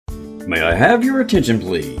May I have your attention,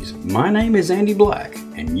 please? My name is Andy Black,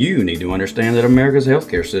 and you need to understand that America's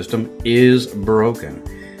healthcare system is broken.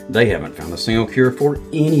 They haven't found a single cure for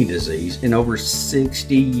any disease in over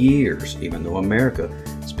 60 years, even though America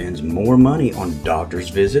spends more money on doctor's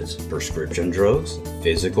visits, prescription drugs,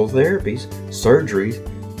 physical therapies, surgeries,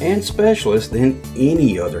 and specialists than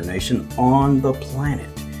any other nation on the planet.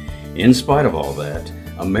 In spite of all that,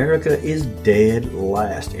 America is dead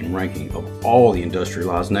last in ranking of all the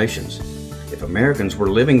industrialized nations. If Americans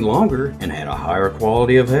were living longer and had a higher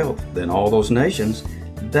quality of health than all those nations,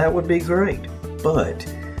 that would be great. But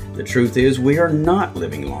the truth is we are not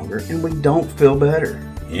living longer and we don't feel better.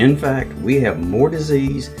 In fact, we have more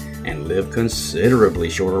disease and live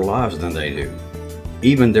considerably shorter lives than they do.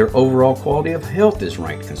 Even their overall quality of health is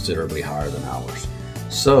ranked considerably higher than ours.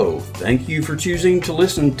 So, thank you for choosing to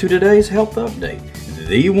listen to today's Health Update,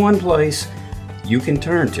 the one place you can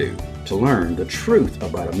turn to learn the truth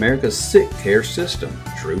about America's sick care system.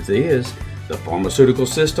 Truth is, the pharmaceutical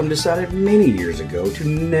system decided many years ago to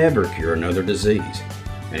never cure another disease.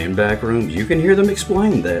 And in back rooms, you can hear them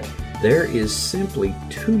explain that there is simply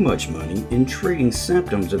too much money in treating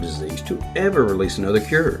symptoms of disease to ever release another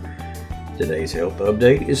cure. Today's Health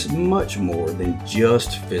Update is much more than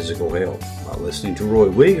just physical health. By listening to Roy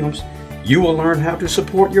Williams, you will learn how to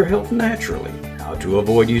support your health naturally, how to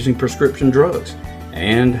avoid using prescription drugs,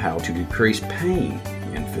 and how to decrease pain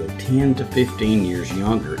and feel 10 to 15 years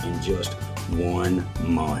younger in just 1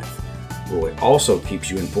 month. Roy also keeps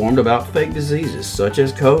you informed about fake diseases such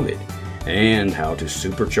as COVID and how to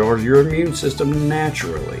supercharge your immune system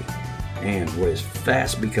naturally. And what is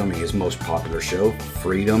fast becoming his most popular show,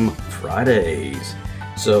 Freedom Fridays.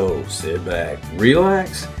 So sit back,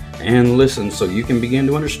 relax, and listen so you can begin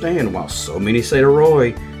to understand why so many say to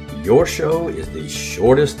Roy, your show is the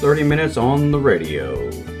shortest 30 minutes on the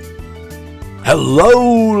radio.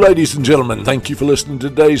 Hello, ladies and gentlemen. Thank you for listening to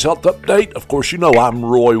today's Health Update. Of course, you know I'm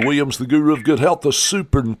Roy Williams, the guru of good health, the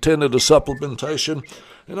superintendent of supplementation.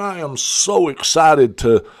 And I am so excited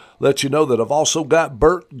to let you know that I've also got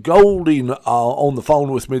Burt Golding on the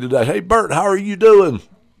phone with me today. Hey, Burt, how are you doing?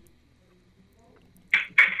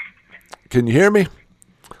 Can you hear me?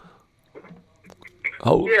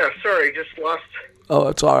 Oh, yeah, sorry, just lost. Oh,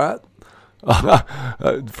 that's all right.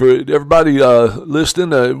 For everybody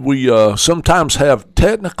listening, we sometimes have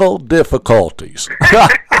technical difficulties,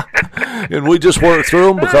 and we just work through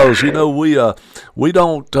them because we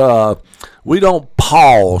don't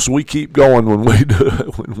pause. We keep going when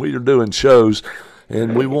we are doing shows,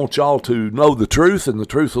 and we want y'all to know the truth, and the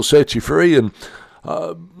truth will set you free. And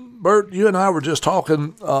Burt, you and I were just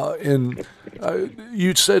talking, and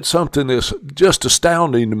you said something that's just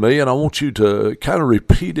astounding to me, and I want you to kind of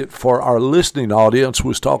repeat it for our listening audience.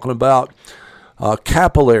 Was talking about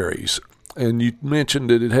capillaries, and you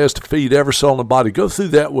mentioned that it has to feed every cell in the body. Go through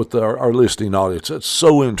that with our listening audience. That's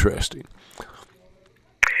so interesting.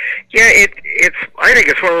 Yeah, I think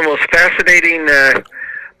it's one of the most fascinating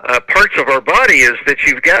parts of our body is that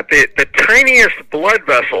you've got the tiniest blood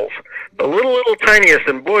vessels, the little tiniest,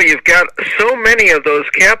 and boy, you've got so many of those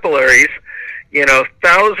capillaries,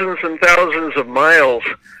 thousands and thousands of miles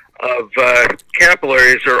of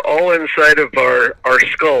capillaries are all inside of our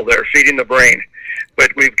skull. They're feeding the brain.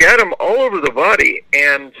 But we've got them all over the body,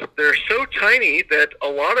 and they're so tiny that a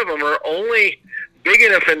lot of them are only big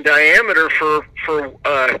enough in diameter for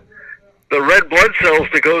the red blood cells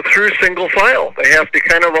to go through single file. They have to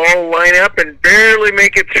kind of all line up and barely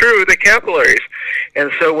make it through the capillaries. And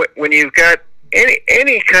so when you've got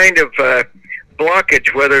any kind of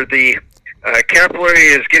blockage, whether the capillary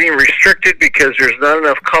is getting restricted because there's not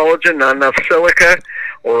enough collagen, not enough silica,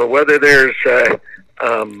 or whether there's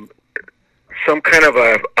some kind of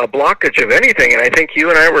a blockage of anything, and I think you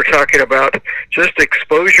and I were talking about just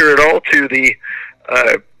exposure at all to the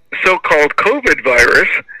so-called COVID virus,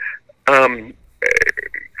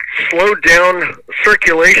 slowed down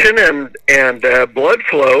circulation and blood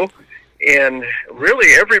flow in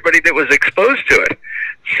really everybody that was exposed to it.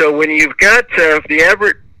 So when you've got the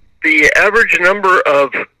average number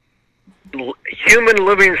of human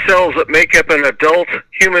living cells that make up an adult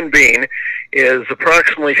human being is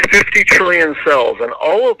approximately 50 trillion cells, and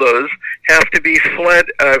all of those have to be fed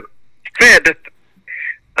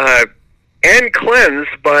and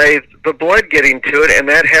cleansed by the blood getting to it, and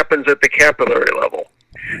that happens at the capillary level.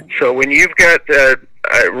 So when you've got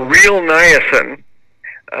real niacin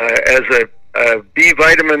as a B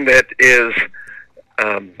vitamin that is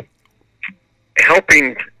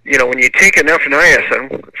helping when you take enough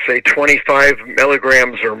niacin, say 25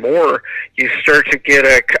 milligrams or more, you start to get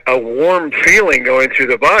a warm feeling going through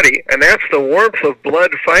the body, and that's the warmth of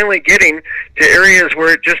blood finally getting to areas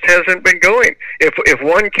where it just hasn't been going. If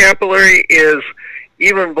one capillary is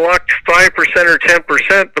even blocked 5% or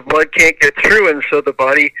 10%, the blood can't get through, and so the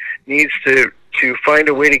body needs to find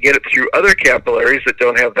a way to get it through other capillaries that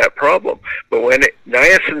don't have that problem. But when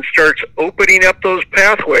niacin starts opening up those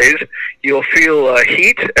pathways, you'll feel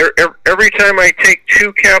heat. Every time I take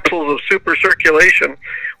 2 capsules of super circulation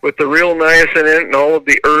with the real niacin in it and all of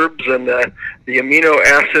the herbs and the amino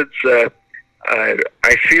acids,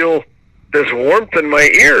 I feel this warmth in my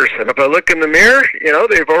ears. And if I look in the mirror,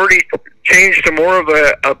 they've already changed to more of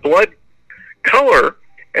a blood color,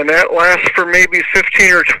 and that lasts for maybe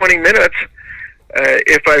 15 or 20 minutes.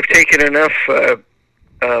 If I've taken enough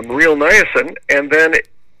real niacin, and then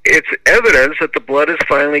it's evidence that the blood is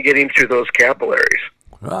finally getting through those capillaries.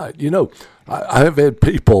 Right. I have had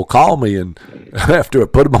people call me, and after I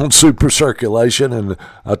put them on super circulation, and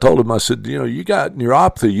I told them, I said, you got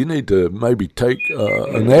neuropathy, you need to maybe take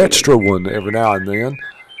an extra one every now and then.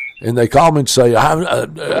 And they call me and say,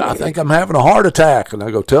 I think I'm having a heart attack. And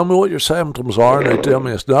I go, tell me what your symptoms are. And they tell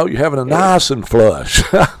me, no, you're having a niacin flush.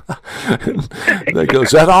 And they go,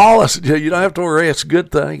 is that all? I said, yeah, you don't have to worry. It's a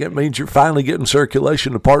good thing. It means you're finally getting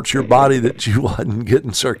circulation to parts of your body that you wasn't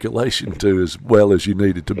getting circulation to as well as you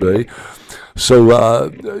needed to be.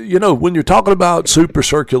 So, when you're talking about super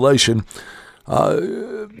circulation,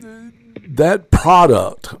 that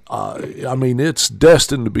product, it's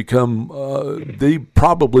destined to become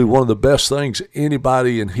probably one of the best things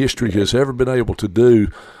anybody in history has ever been able to do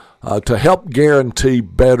to help guarantee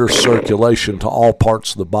better circulation to all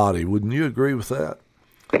parts of the body. Wouldn't you agree with that?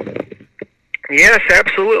 Yes,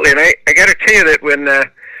 absolutely. And I got to tell you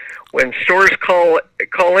that when stores call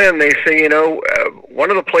in, they say, one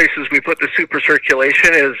of the places we put the super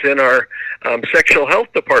circulation is in our sexual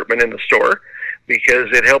health department in the store, because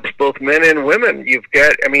it helps both men and women. You've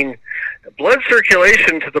got, blood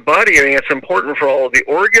circulation to the body, it's important for all of the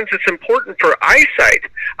organs. It's important for eyesight.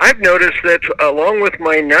 I've noticed that along with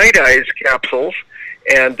my Night Eyes capsules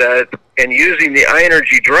and using the Eye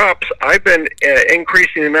Energy drops, I've been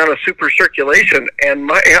increasing the amount of super circulation, and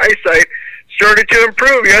my eyesight started to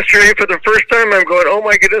improve. Yesterday, for the first time, I'm going, oh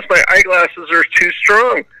my goodness, my eyeglasses are too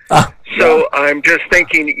strong. So I'm just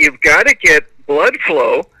thinking, you've got to get blood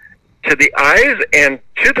flow to the eyes and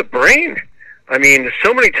to the brain.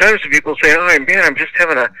 So many times people say, oh man, I'm just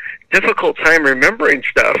having a difficult time remembering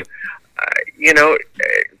stuff.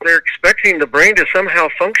 They're expecting the brain to somehow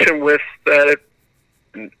function with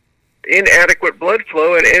inadequate blood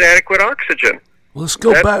flow and inadequate oxygen. Let's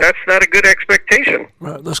go back. That's not a good expectation.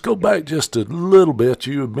 Right. Let's go back just a little bit.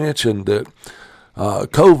 You mentioned that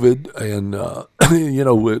COVID and,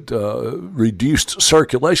 it reduced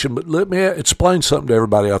circulation. But let me explain something to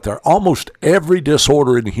everybody out there. Almost every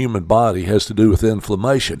disorder in the human body has to do with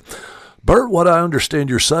inflammation. Burt, what I understand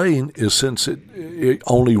you're saying is since it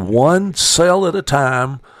only one cell at a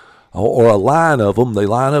time or a line of them, they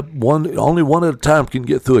line up only one at a time can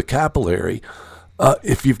get through a capillary.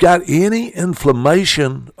 If you've got any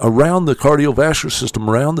inflammation around the cardiovascular system,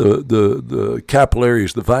 around the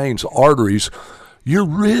capillaries, the veins, arteries, you're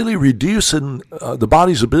really reducing the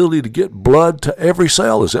body's ability to get blood to every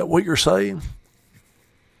cell. Is that what you're saying?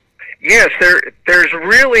 Yes, there's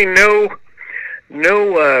really no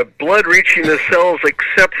blood reaching the cells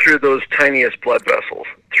except through those tiniest blood vessels,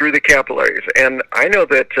 through the capillaries. And I know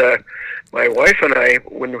that my wife and I,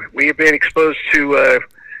 when we have been exposed to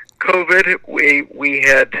COVID, we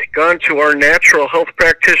had gone to our natural health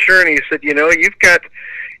practitioner, and he said, you've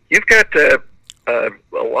got a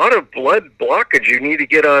lot of blood blockage. You need to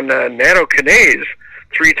get on nattokinase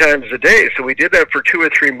 3 times a day. So we did that for 2 or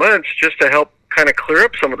 3 months just to help kind of clear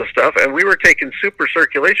up some of the stuff. And we were taking super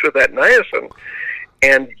circulation with that niacin.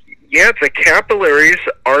 And yeah, the capillaries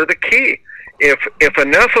are the key. If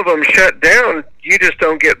enough of them shut down, you just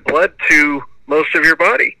don't get blood to most of your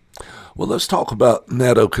body. Well, let's talk about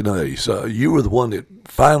nattokinase. You were the one that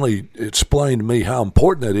finally explained to me how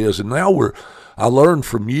important that is, and now I learned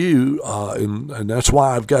from you, and that's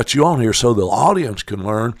why I've got you on here so the audience can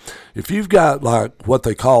learn. If you've got like what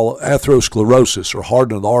they call atherosclerosis or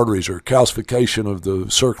hardening of the arteries or calcification of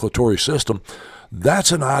the circulatory system,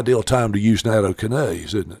 that's an ideal time to use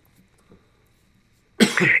nattokinase, isn't it?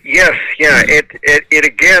 Yes, yeah. It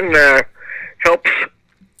again helps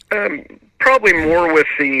probably more with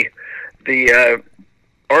the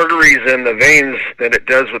arteries and the veins than it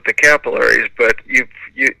does with the capillaries. But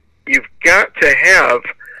you've got to have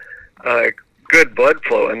good blood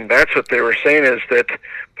flow. And that's what they were saying, is that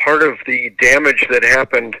part of the damage that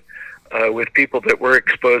happened with people that were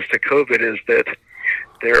exposed to COVID is that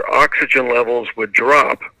their oxygen levels would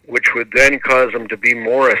drop, which would then cause them to be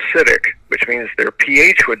more acidic, which means their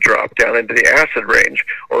pH would drop down into the acid range,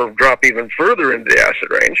 or drop even further into the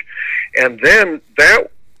acid range. And then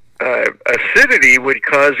that acidity would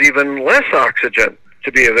cause even less oxygen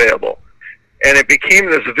to be available. And it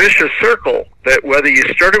became this vicious circle that whether you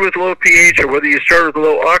started with low pH or whether you started with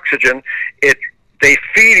low oxygen, they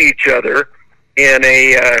feed each other in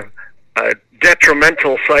a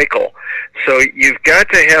detrimental cycle. So you've got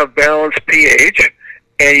to have balanced pH,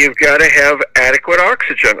 and you've got to have adequate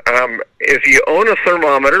oxygen. If you own a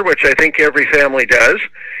thermometer, which I think every family does,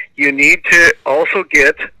 you need to also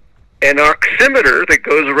get an oximeter that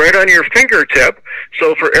goes right on your fingertip.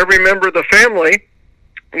 So for every member of the family,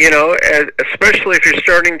 especially if you're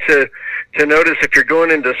starting to notice if you're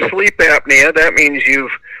going into sleep apnea, that means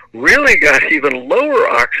you've really got even lower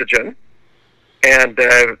oxygen. And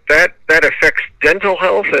that affects dental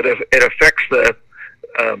health. It affects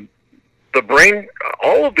the brain,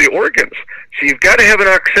 all of the organs. So you've got to have an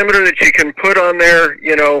oximeter that you can put on there,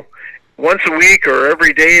 once a week or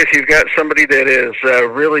every day if you've got somebody that is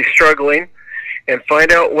really struggling, and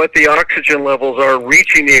find out what the oxygen levels are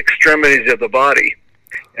reaching the extremities of the body.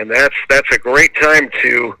 And that's a great time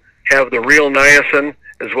to have the real niacin,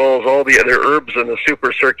 as well as all the other herbs in the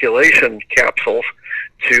super circulation capsules,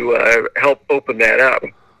 to help open that up.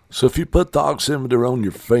 So if you put the oximeter on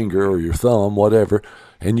your finger or your thumb, whatever,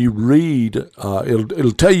 and you read,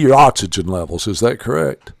 it'll tell you your oxygen levels. Is that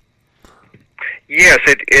correct? Yes,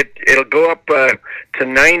 it'll go up to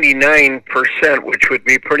 99%, which would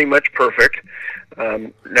be pretty much perfect.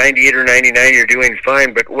 98 or 99, you're doing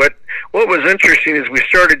fine. But what was interesting is we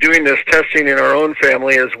started doing this testing in our own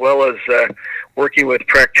family, as well as working with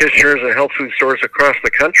practitioners and health food stores across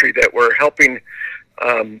the country that were helping.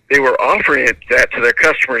 They were offering that to their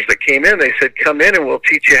customers that came in. They said, come in and we'll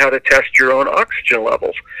teach you how to test your own oxygen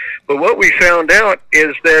levels. But what we found out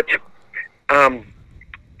is that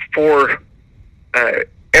for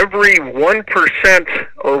every 1%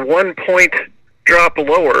 or 1 point drop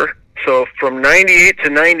lower, so from 98 to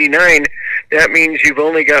 99, that means you've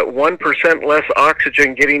only got 1% less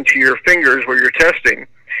oxygen getting to your fingers where you're testing,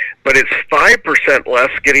 but it's 5% less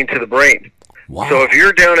getting to the brain. Wow. So if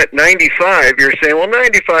you're down at 95, you're saying, well,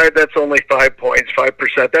 95, that's only 5 points,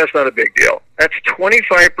 5%. That's not a big deal. That's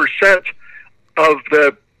 25% of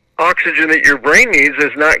the oxygen that your brain needs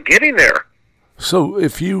is not getting there. So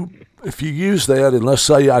if you use that, and let's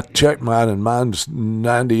say I check mine and mine's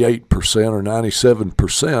 98% or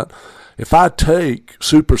 97%, if I take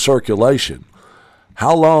super circulation,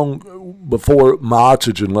 how long before my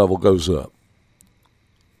oxygen level goes up?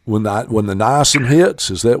 When the niacin hits,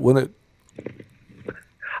 is that when it?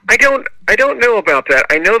 I don't know about that.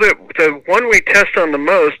 I know that the one we test on the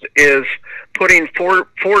most is putting four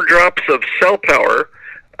drops of Cell Power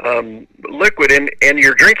liquid in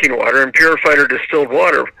your drinking water, and purified or distilled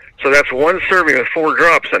water. So that's one serving with 4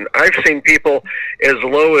 drops, and I've seen people as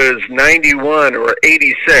low as 91 or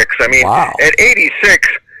 86. I mean, wow. At 86,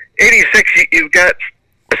 you've got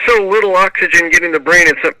so little oxygen getting the brain.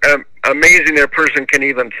 It's amazing that a person can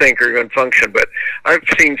even think or even function. But I've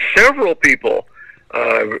seen several people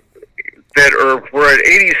that were at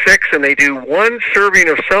 86, and they do one serving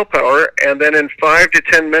of Cell Power, and then in 5 to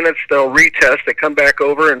 10 minutes they'll retest. They come back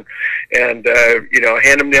over and hand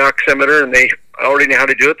them the oximeter, and they already know how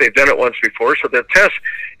to do it. They've done it once before, so they'll test.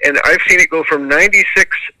 And I've seen it go from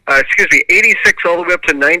 86 all the way up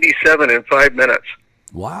to 97 in 5 minutes.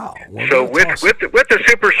 Wow. Well, so with the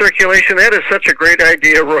super circulation, that is such a great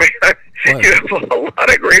idea, Roy. You have a lot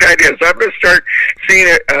of great ideas. I'm going to start seeing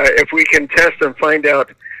it if we can test and find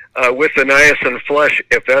out with the niacin flush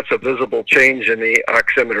if that's a visible change in the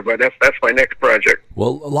oximeter. But that's my next project.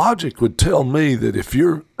 Well, logic would tell me that if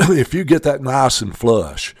you get that niacin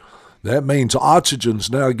flush, that means oxygen's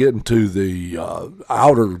now getting to the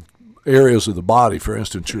outer areas of the body. For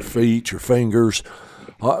instance, your feet, your fingers.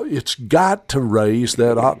 It's got to raise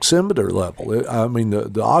that oximeter level.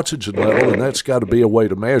 The oxygen level, and that's got to be a way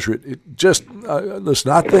to measure it. Listen,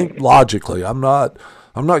 I think logically. I'm not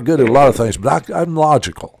good at a lot of things, but I'm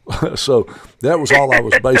logical. So that was all I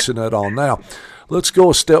was basing that on. Now, let's go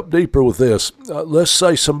a step deeper with this. Let's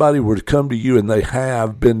say somebody were to come to you and they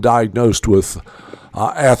have been diagnosed with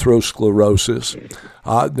atherosclerosis.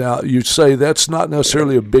 Now, you'd say that's not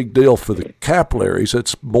necessarily a big deal for the capillaries.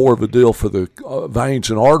 It's more of a deal for the veins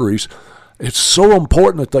and arteries. It's so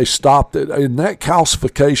important that they stop that. In that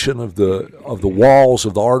calcification of the walls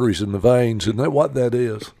of the arteries and the veins, isn't that what that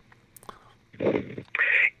is?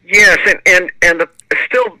 Yes, and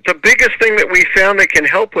still the biggest thing that we found that can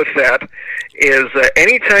help with that is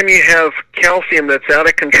anytime you have calcium that's out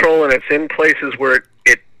of control and it's in places where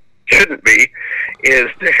it shouldn't be, is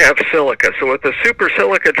to have silica. So with the super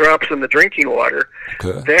silica drops in the drinking water,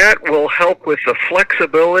 that will help with the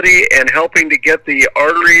flexibility and helping to get the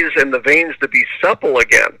arteries and the veins to be supple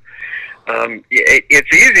again.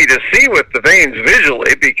 It's easy to see with the veins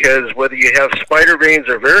visually, because whether you have spider veins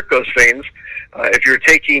or varicose veins, if you're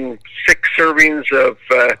taking 6 servings of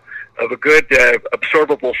a good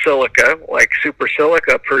absorbable silica, like super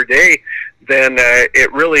silica per day, then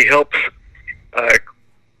it really helps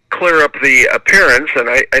clear up the appearance, and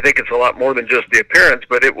I think it's a lot more than just the appearance,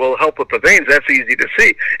 but it will help with the veins. That's easy to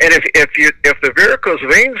see. And if the varicose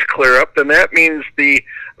veins clear up, then that means the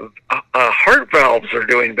heart valves are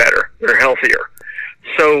doing better. They're healthier.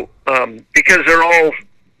 So because they're all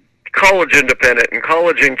collagen dependent, and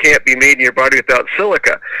collagen can't be made in your body without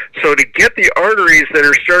silica. So to get the arteries that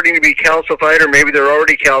are starting to be calcified, or maybe they're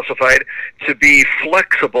already calcified, to be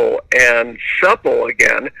flexible and supple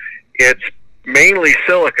again, it's mainly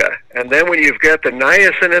silica. And then when you've got the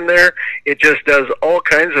niacin in there, it just does all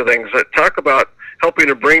kinds of things. Talk about helping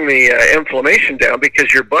to bring the inflammation down,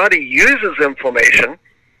 because your body uses inflammation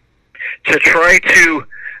to try to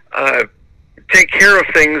take care of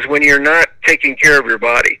things when you're not taking care of your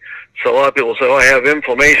body. So a lot of people say, "Oh, I have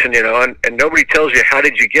inflammation," and nobody tells you, how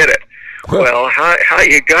did you get it? Well, how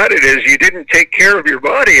you got it is you didn't take care of your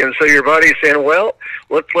body, and so your body's saying, "Well,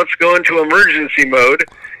 let's go into emergency mode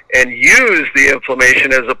and use the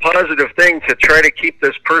inflammation as a positive thing to try to keep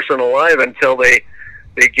this person alive until they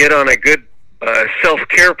get on a good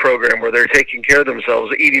self-care program where they're taking care of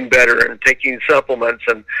themselves, eating better and taking supplements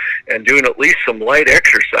and doing at least some light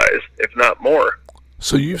exercise, if not more."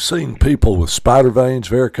 So you've seen people with spider veins,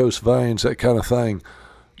 varicose veins, that kind of thing,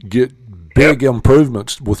 get big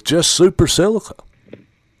improvements with just super silica.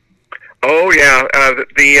 Oh, yeah.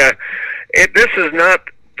 This is not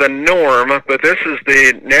the norm, but this is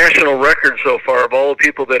the national record so far of all the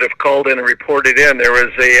people that have called in and reported in. There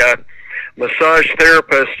was a massage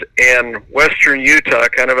therapist in western Utah,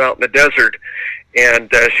 kind of out in the desert,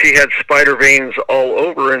 and she had spider veins all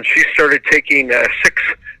over, and she started taking 6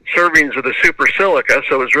 servings of the super silica,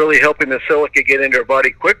 so it was really helping the silica get into her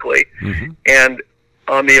body quickly. Mm-hmm. And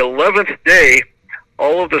on the 11th day,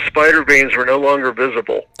 all of the spider veins were no longer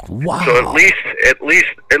visible. Wow. So at least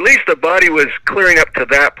the body was clearing up to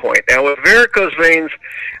that point. Now with varicose veins,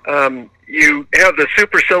 you have the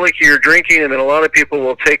super silica you're drinking, and then a lot of people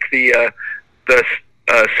will take the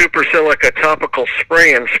super silica topical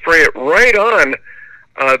spray and spray it right on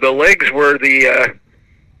the legs where the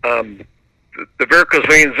varicose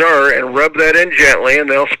veins are, and rub that in gently, and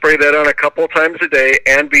they'll spray that on a couple of times a day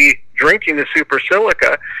and be drinking the super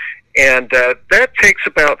silica. And that takes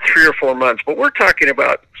about 3 or 4 months. But we're talking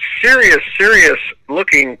about serious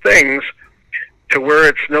looking things to where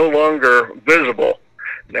it's no longer visible.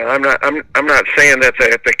 Now, I'm not saying that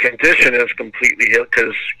the condition is completely healed,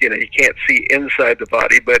 because you can't see inside the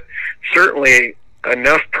body, but certainly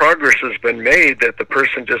enough progress has been made that the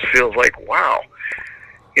person just feels like, wow.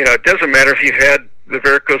 It doesn't matter if you've had the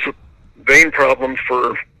varicose vein problem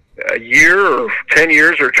for a year or 10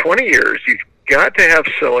 years or 20 years. You've got to have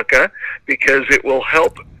silica, because it will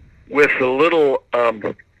help with the little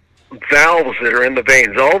valves that are in the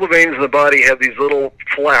veins. All the veins in the body have these little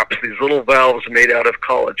flaps, these little valves made out of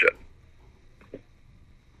collagen.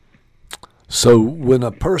 So when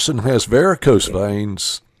a person has varicose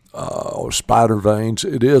veins or spider veins,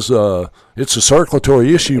 it's a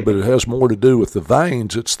circulatory issue, but it has more to do with the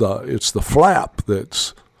veins. It's the flap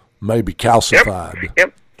that's maybe calcified.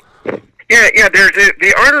 Yep. Yeah.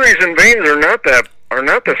 The arteries and veins are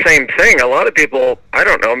not the same thing. A lot of people, I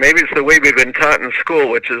don't know, maybe it's the way we've been taught in school,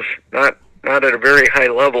 which is not at a very high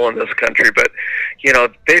level in this country, but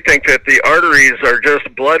they think that the arteries are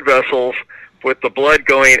just blood vessels with the blood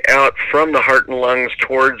going out from the heart and lungs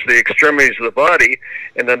towards the extremities of the body,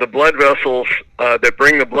 and then the blood vessels that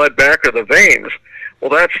bring the blood back are the veins. Well,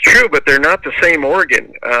 that's true, but they're not the same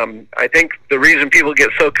organ. I think the reason people get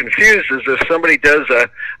so confused is if somebody does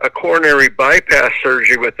a coronary bypass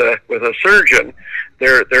surgery with a surgeon,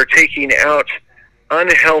 they're taking out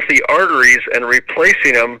unhealthy arteries and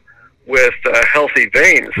replacing them with healthy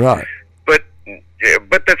veins. Right.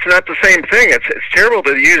 But that's not the same thing. It's terrible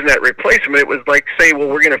to use that replacement. It was like, say, well,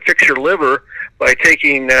 we're going to fix your liver by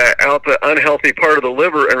taking out the unhealthy part of the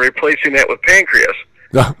liver and replacing that with pancreas.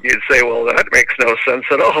 You'd say, well, that makes no sense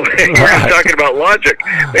at all. You're just talking about logic.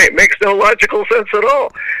 It makes no logical sense at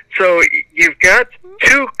all. So you've got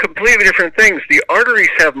 2 completely different things. The arteries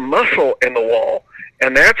have muscle in the wall,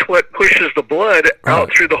 And that's what pushes the blood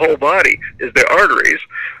out through the whole body, is the arteries.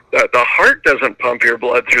 The heart doesn't pump your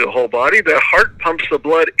blood through the whole body. The heart pumps the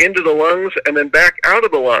blood into the lungs and then back out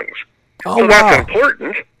of the lungs. So that's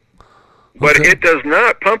important, but it does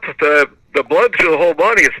not pump the blood through the whole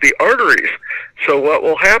body. It's the arteries. So what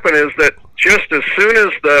will happen is that just as soon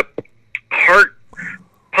as the heart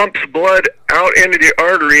pumps blood out into the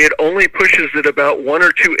artery, it only pushes it about 1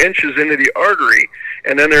 or 2 inches into the artery,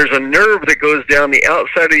 and then there's a nerve that goes down the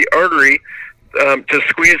outside of the artery to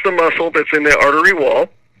squeeze the muscle that's in the artery wall.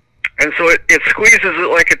 And so it squeezes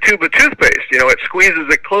it like a tube of toothpaste. You know, it squeezes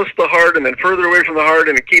it close to the heart and then further away from the heart,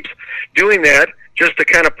 and it keeps doing that just to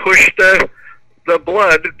kind of push the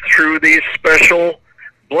blood through these special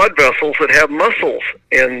blood vessels that have muscles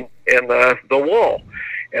in the wall.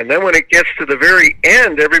 And then when it gets to the very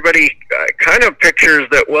end, everybody kind of pictures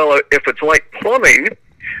that, well, if it's like plumbing,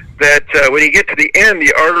 that when you get to the end,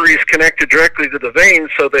 the artery is connected directly to the vein,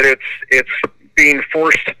 so that it's being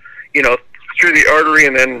forced, you know, through the artery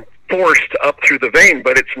and then forced up through the vein.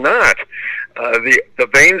 But it's not. The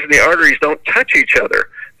veins and the arteries don't touch each other.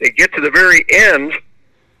 They get to the very end,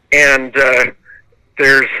 and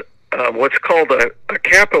there's what's called a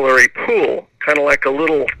capillary pool, kind of like a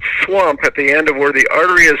little swamp at the end of where the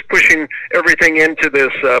artery is pushing everything into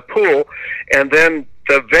this pool, and then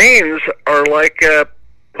the veins are like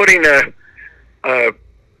putting a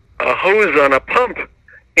hose on a pump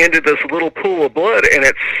into this little pool of blood, and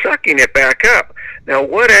it's sucking it back up. Now,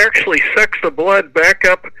 what actually sucks the blood back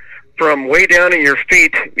up from way down in your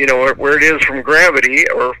feet, you know, where it is from gravity,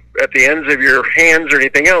 or at the ends of your hands or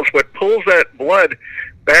anything else, what pulls that blood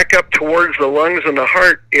back up towards the lungs and the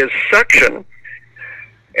heart is suction. And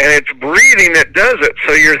it's breathing that does it.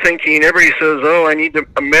 So you're thinking, everybody says, oh, I need to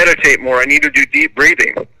meditate more, I need to do deep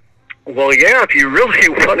breathing. Well, yeah, if you really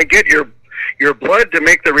want to get your blood to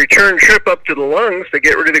make the return trip up to the lungs to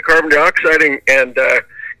get rid of the carbon dioxide and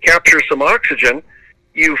capture some oxygen,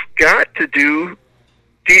 you've got to do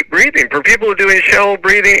deep breathing. For people who are doing shallow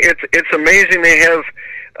breathing, it's amazing they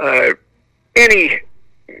have any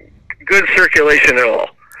good circulation at all.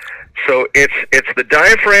 So it's the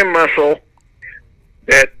diaphragm muscle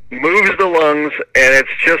that moves the lungs, and it's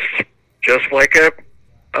just like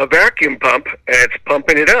a vacuum pump, and it's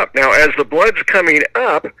pumping it up. Now, as the blood's coming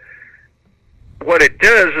up, what it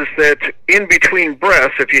does is that in between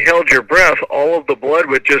breaths, if you held your breath, all of the blood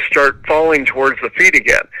would just start falling towards the feet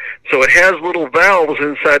again. So it has little valves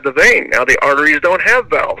inside the vein. Now, the arteries don't have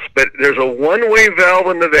valves, but there's a one-way valve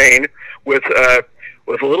in the vein with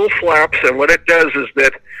little flaps, and what it does is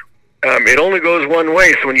that it only goes one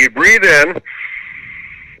way. So when you breathe in,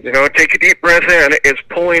 you know, take a deep breath in, it's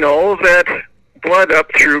pulling all of that blood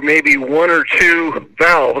up through maybe 1 or 2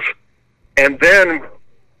 valves, and then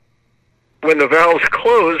when the valves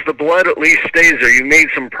close, the blood at least stays there. You made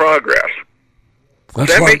some progress. Does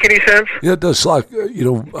that make any sense? Yeah, it does. Like, you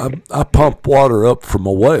know, I pump water up from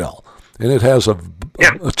a well, and it has a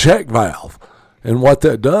check valve. And what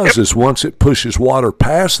that does is once it pushes water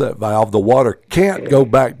past that valve, the water can't go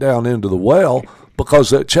back down into the well because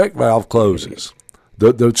that check valve closes.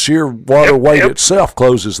 The sheer water weight itself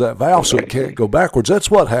closes that valve, so it can't go backwards. That's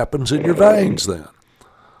what happens in your veins then.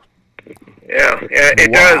 Yeah,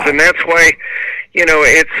 it does, and that's why, you know,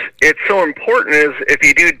 it's so important is if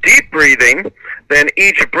you do deep breathing, then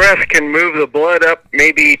each breath can move the blood up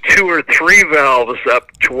maybe 2 or 3 valves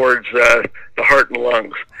up towards the heart and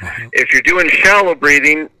lungs. Mm-hmm. If you're doing shallow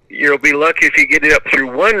breathing, you'll be lucky if you get it up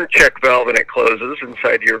through one check valve and it closes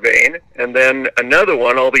inside your vein, and then another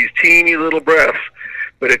one, all these teeny little breaths.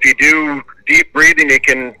 But if you do deep breathing, it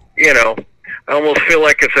can, you know, I almost feel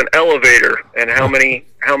like it's an elevator, and how many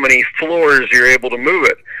floors you're able to move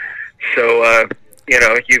it. So, you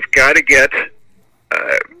know, you've got to get,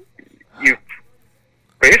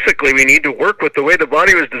 basically we need to work with the way the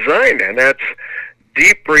body was designed, and that's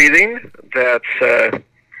deep breathing, that's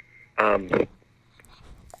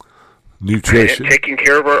nutrition, taking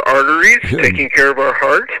care of our arteries, taking care of our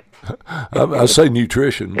heart. I say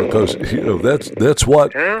nutrition because, you know,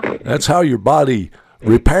 that's how your body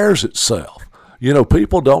repairs itself. You know,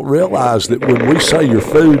 people don't realize that when we say your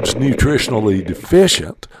food's nutritionally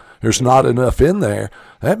deficient, there's not enough in there,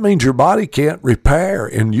 that means your body can't repair,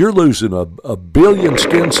 and you're losing a billion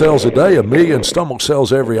skin cells a day, 1 million stomach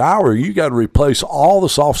cells every hour. You got to replace all the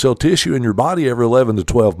soft cell tissue in your body every 11 to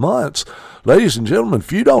 12 months. Ladies and gentlemen,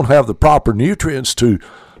 if you don't have the proper nutrients to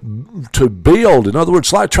build, in other words,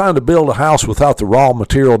 it's like trying to build a house without the raw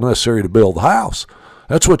material necessary to build the house.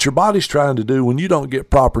 That's what your body's trying to do when you don't get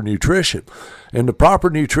proper nutrition. And the proper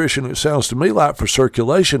nutrition, it sounds to me like, for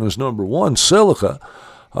circulation is, number one, silica.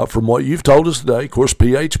 from what you've told us today, of course,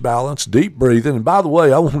 pH balance, deep breathing. And by the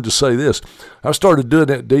way, I wanted to say this. I started doing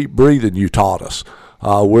that deep breathing you taught us,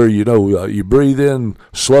 where, you breathe in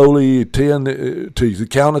slowly 10 to the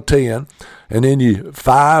count of 10, and then you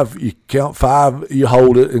count 5, you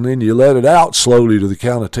hold it, and then you let it out slowly to the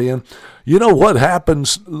count of 10. You know what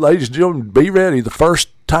happens, ladies and gentlemen, be ready. The first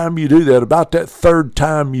time you do that, about that third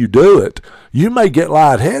time you do it, you may get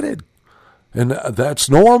lightheaded. And that's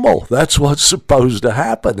normal. That's what's supposed to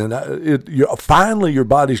happen. And finally, your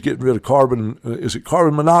body's getting rid of carbon. Is it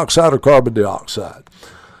carbon monoxide or carbon dioxide?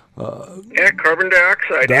 Carbon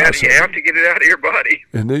dioxide. You have to get it out of your body.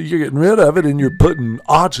 And then you're getting rid of it, and you're putting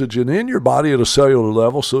oxygen in your body at a cellular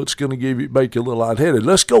level, so it's going to make you a little lightheaded.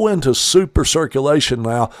 Let's go into super circulation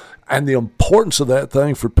now, and the importance of that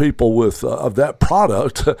thing for people with of that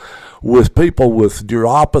product, with people with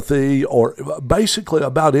neuropathy or basically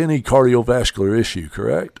about any cardiovascular issue.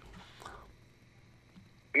 Correct?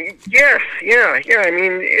 Yes, yeah. I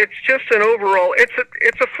mean, it's just an overall. It's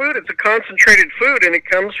a food. It's a concentrated food, and it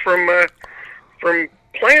comes from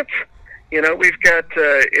plants. We've got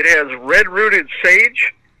it has red-rooted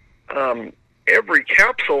sage. Every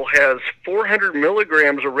capsule has 400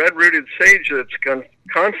 milligrams of red-rooted sage that's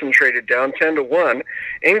concentrated down 10 to 1.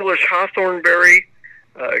 English hawthornberry,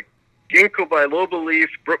 ginkgo biloba leaf,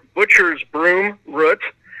 butcher's broom root,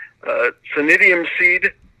 conidium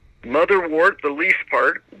seed, motherwort, the leaf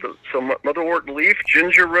part, so motherwort leaf,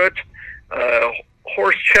 ginger root,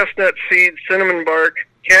 horse chestnut seed, cinnamon bark,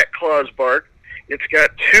 cat claws bark. It's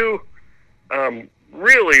got 2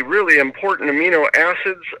 really, really important amino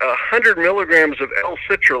acids, 100 milligrams of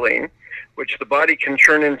L-citrulline, which the body can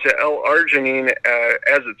turn into L-arginine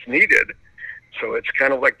as it's needed. So it's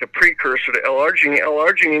kind of like the precursor to L-arginine.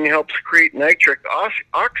 L-arginine helps create nitric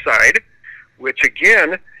oxide, which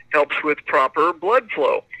again helps with proper blood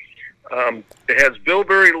flow. It has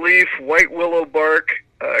bilberry leaf, white willow bark,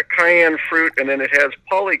 cayenne fruit, and then it has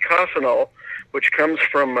polycosanol, which comes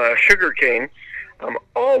from sugarcane.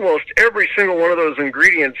 Almost every single one of those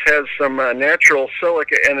ingredients has some natural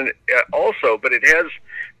silica in it also, but it has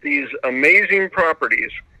these amazing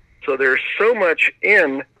properties. So there's so much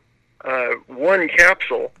in one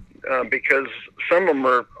capsule because some of them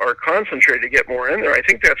are concentrated to get more in there. I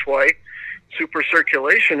think that's why super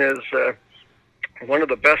circulation is one of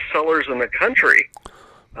the best sellers in the country.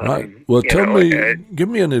 Right. Well, give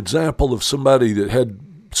me an example of somebody that had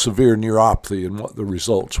severe neuropathy and what the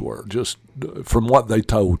results were, just from what they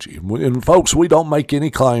told you. And folks, we don't make any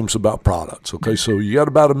claims about products. Okay, so you got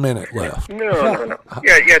about a minute left. No.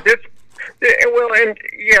 Yeah.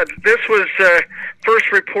 This was first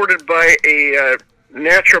reported by a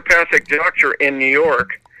naturopathic doctor in New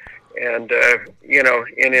York, and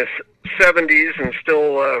in his 70s and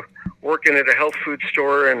still working at a health food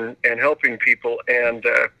store and helping people. And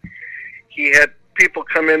he had people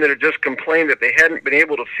come in that had just complained that they hadn't been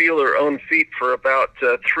able to feel their own feet for about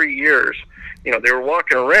 3 years. They were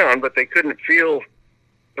walking around, but they couldn't feel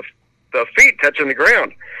the feet touching the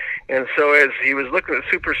ground. And so as he was looking at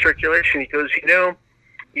super circulation, he goes,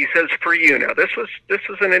 he says, for you now, this is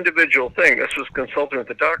an individual thing. This was consulting with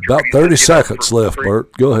the doctor. About 30 seconds left,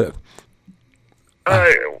 Burt. Go ahead.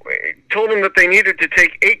 Told them that they needed to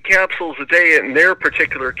take 8 capsules a day in their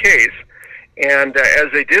particular case. And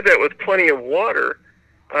as they did that with plenty of water,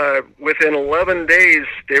 within 11 days,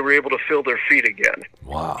 they were able to feel their feet again.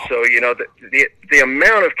 Wow. So, the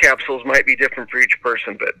amount of capsules might be different for each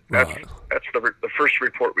person, but that's the first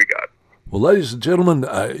report we got. Well, ladies and gentlemen,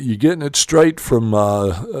 you're getting it straight from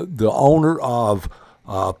the owner of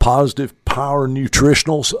Positive Power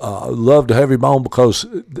Nutritionals. Love to have him on because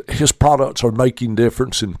his products are making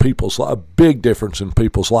difference in a big difference in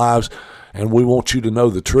people's lives, and we want you to know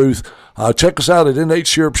the truth. Check us out at NH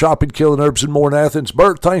Syrup Shopping, Killing Herbs, and more in Athens.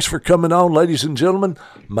 Burt, thanks for coming on. Ladies and gentlemen,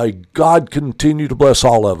 may God continue to bless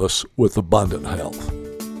all of us with abundant health.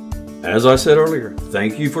 As I said earlier,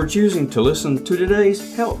 thank you for choosing to listen to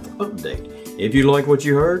today's Health Update. If you like what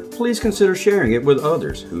you heard, please consider sharing it with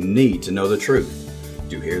others who need to know the truth.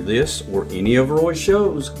 To hear this or any of Roy's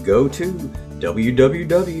shows, go to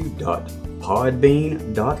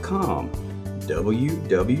www.podbean.com,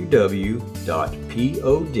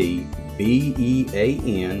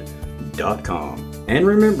 www.podbean.com. And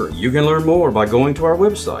remember, you can learn more by going to our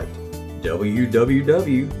website,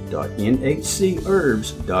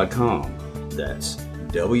 www.nhcherbs.com. That's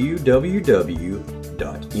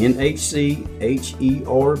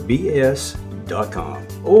www.nhcherbs.com.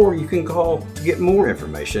 Or you can call to get more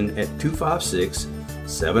information at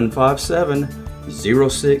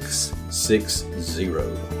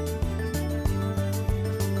 256-757-0660.